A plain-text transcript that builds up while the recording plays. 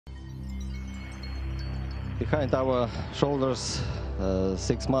Behind our shoulders,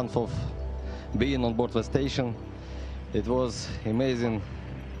 6 months of being on board the station. It was amazing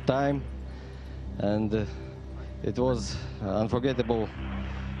time, and it was unforgettable,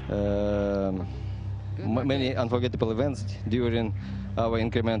 many unforgettable events during our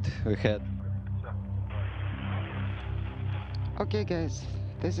increment we had. Okay, guys,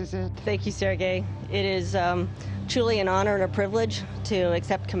 this is it. Thank you, Sergey. It is truly an honor and a privilege to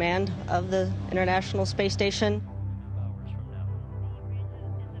accept command of the International Space Station.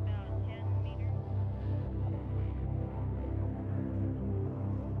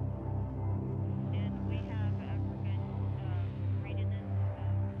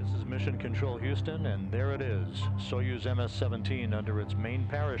 Mission Control Houston, and there it is, Soyuz MS-17 under its main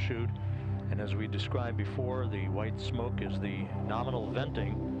parachute. And as we described before, the white smoke is the nominal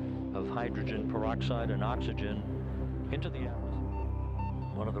venting of hydrogen peroxide and oxygen into the atmosphere.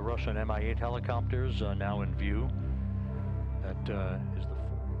 One of the Russian Mi-8 helicopters now in view. That is the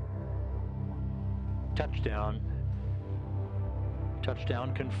touchdown.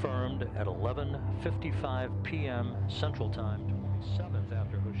 Touchdown confirmed at 11:55 p.m. Central Time, 27th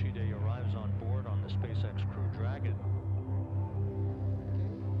after Hoshide arrives on board on the SpaceX Crew Dragon.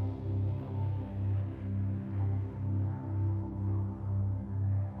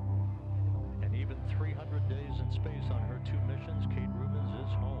 And even 300 days in space on her 2 missions, Kate Rubins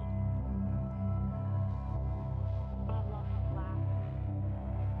is home.